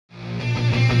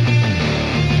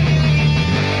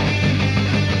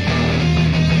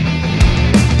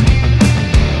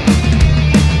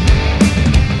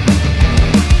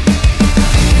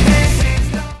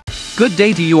Good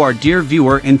day to you, our dear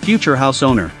viewer and future house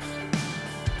owner.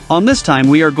 On this time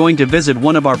we are going to visit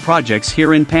one of our projects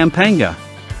here in Pampanga.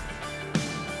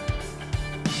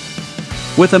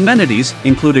 With amenities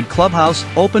included clubhouse,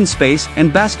 open space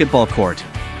and basketball court.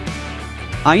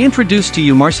 I introduce to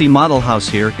you Marcy model house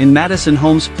here in Madison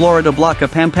Homes, Florida Blanca,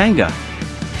 Pampanga.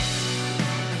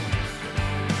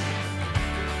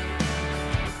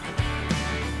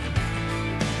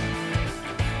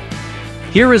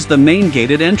 Here is the main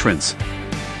gated entrance.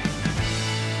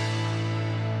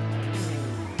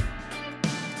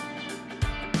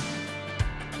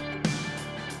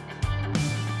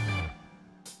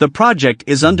 The project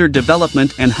is under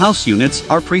development and house units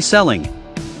are pre-selling.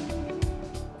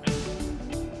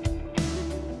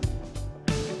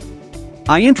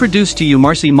 I introduce to you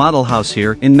Marcy model house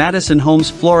here in Madison Homes,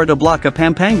 Florida Blanca,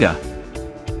 Pampanga.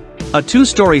 A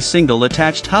 2-story single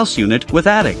attached house unit with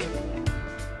attic.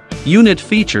 Unit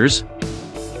features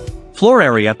floor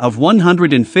area of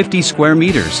 150 square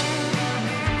meters,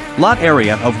 lot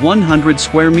area of 100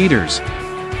 square meters,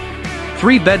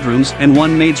 3 bedrooms and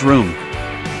 1 maid's room,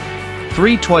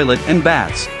 3 toilet and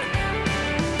baths,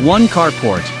 1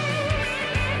 carport,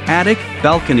 attic,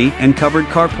 balcony and covered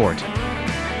carport.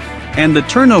 And the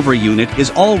turnover unit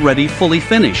is already fully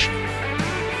finished.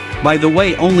 By the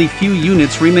way, only few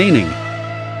units remaining.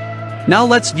 Now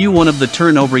let's view one of the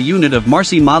turnover unit of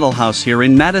Marcy model house here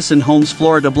in Madison Homes,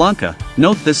 Florida Blanca.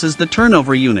 Note this is the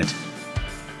turnover unit.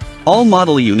 All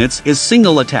model units is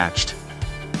single attached.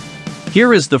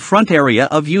 Here is the front area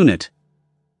of unit,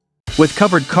 with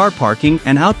covered car parking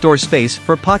and outdoor space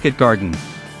for pocket garden.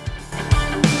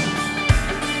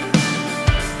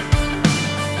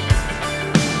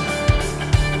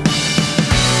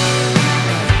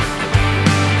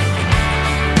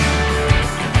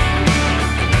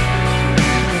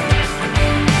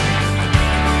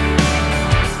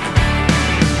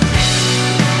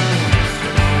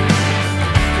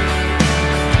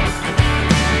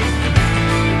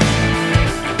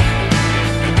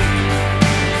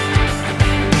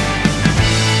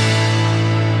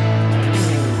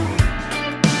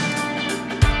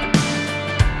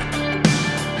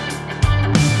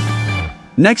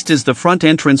 Next is the front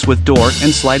entrance with door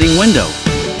and sliding window.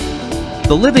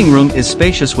 The living room is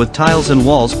spacious with tiles and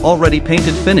walls already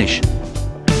painted finish.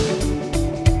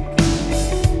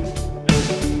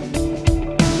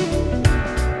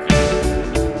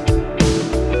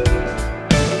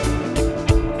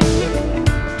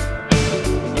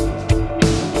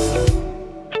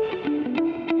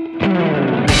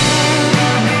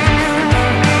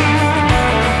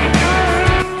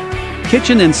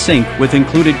 Kitchen and sink with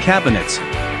included cabinets.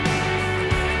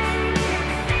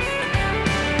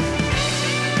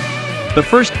 The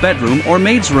first bedroom or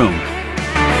maid's room.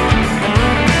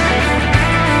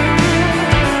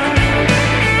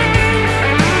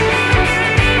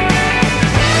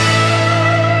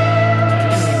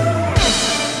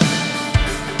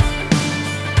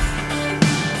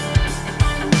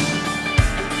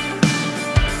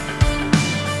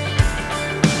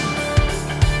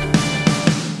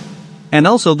 And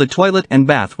also the toilet and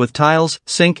bath with tiles,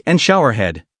 sink and shower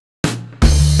head.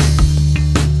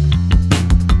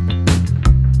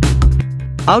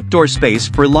 Outdoor space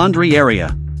for laundry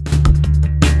area.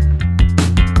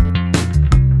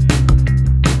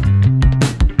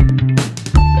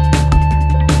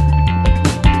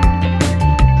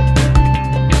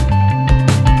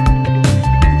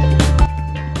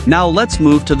 Now let's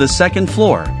move to the second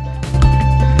floor.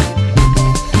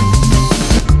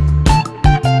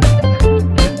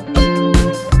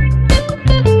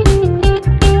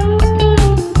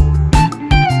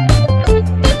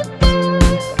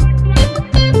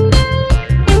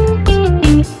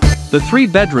 The 3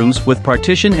 bedrooms with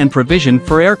partition and provision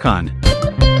for aircon.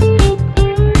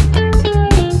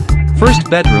 First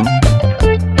bedroom.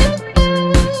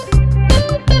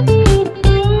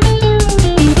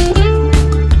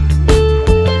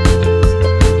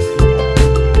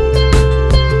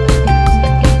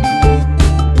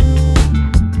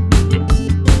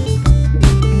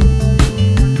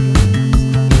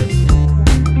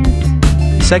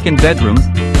 Second bedroom.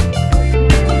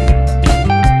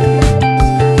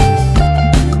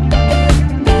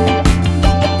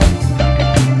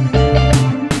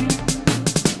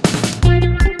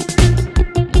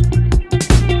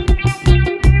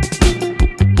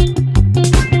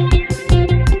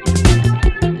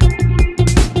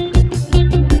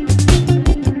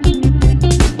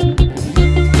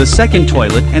 The second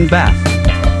toilet and bath.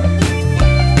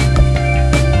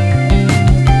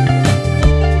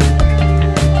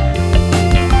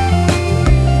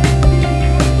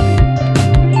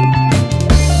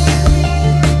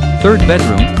 Third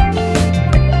bedroom.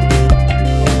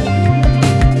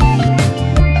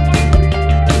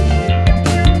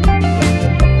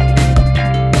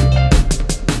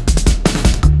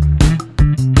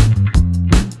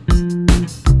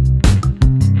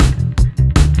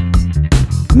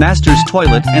 master's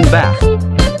toilet and bath.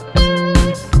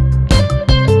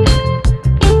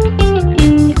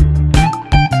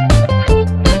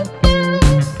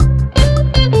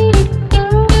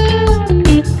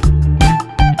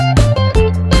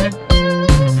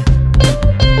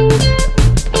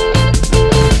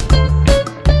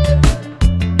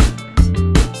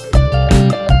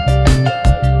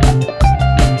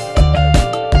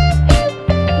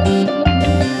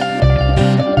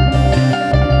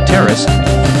 Terrace.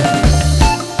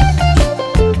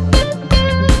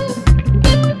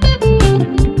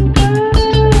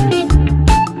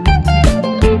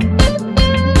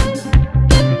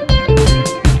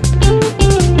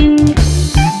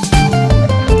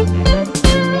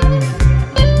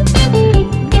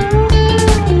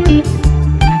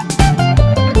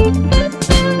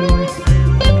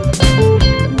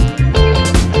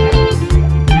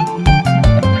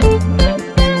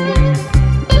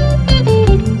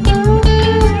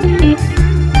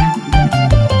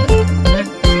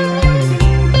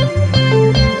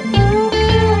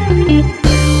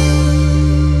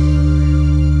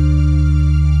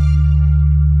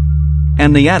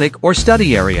 And the attic or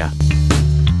study area.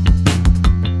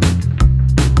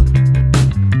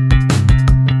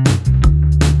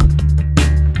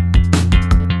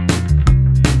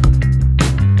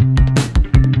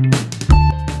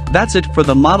 That's it for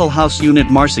the model house unit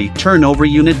Marcy turnover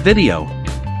unit video.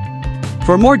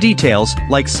 For more details,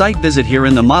 like site visit here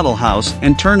in the model house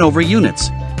and turnover units.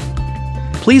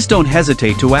 Please don't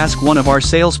hesitate to ask one of our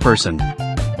salesperson.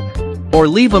 Or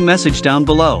leave a message down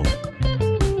below.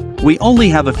 We only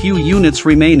have a few units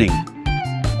remaining.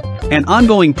 An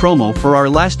ongoing promo for our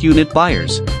last unit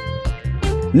buyers.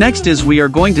 Next is we are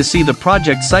going to see the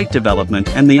project site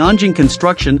development and the ongoing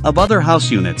construction of other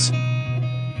house units.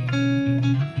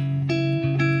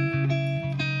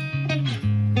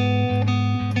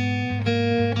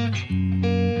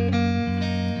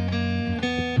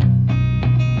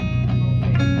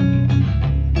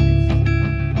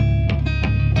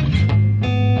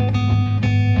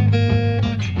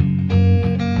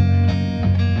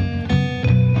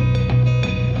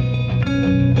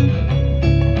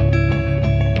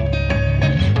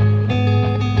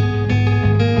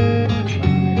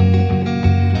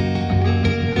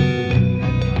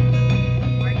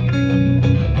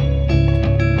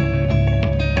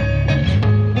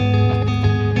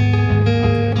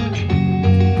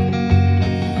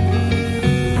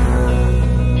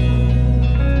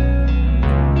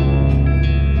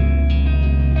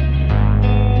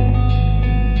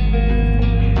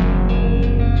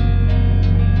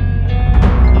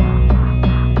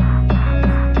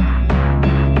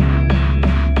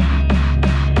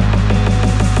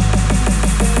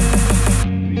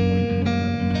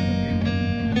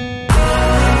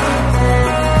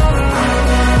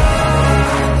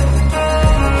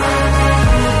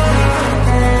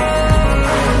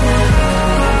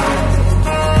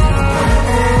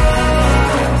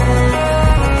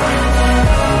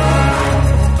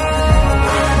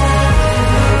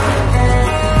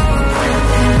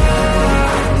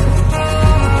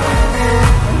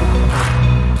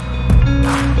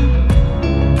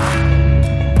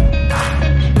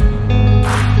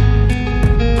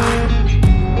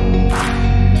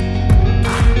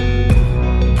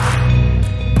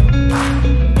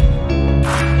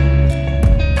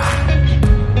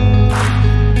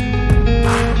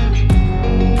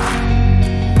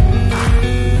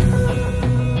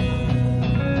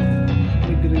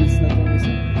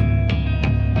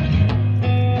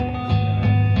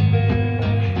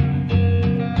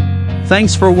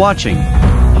 Thanks for watching.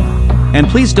 And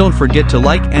please don't forget to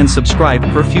like and subscribe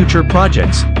for future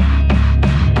projects.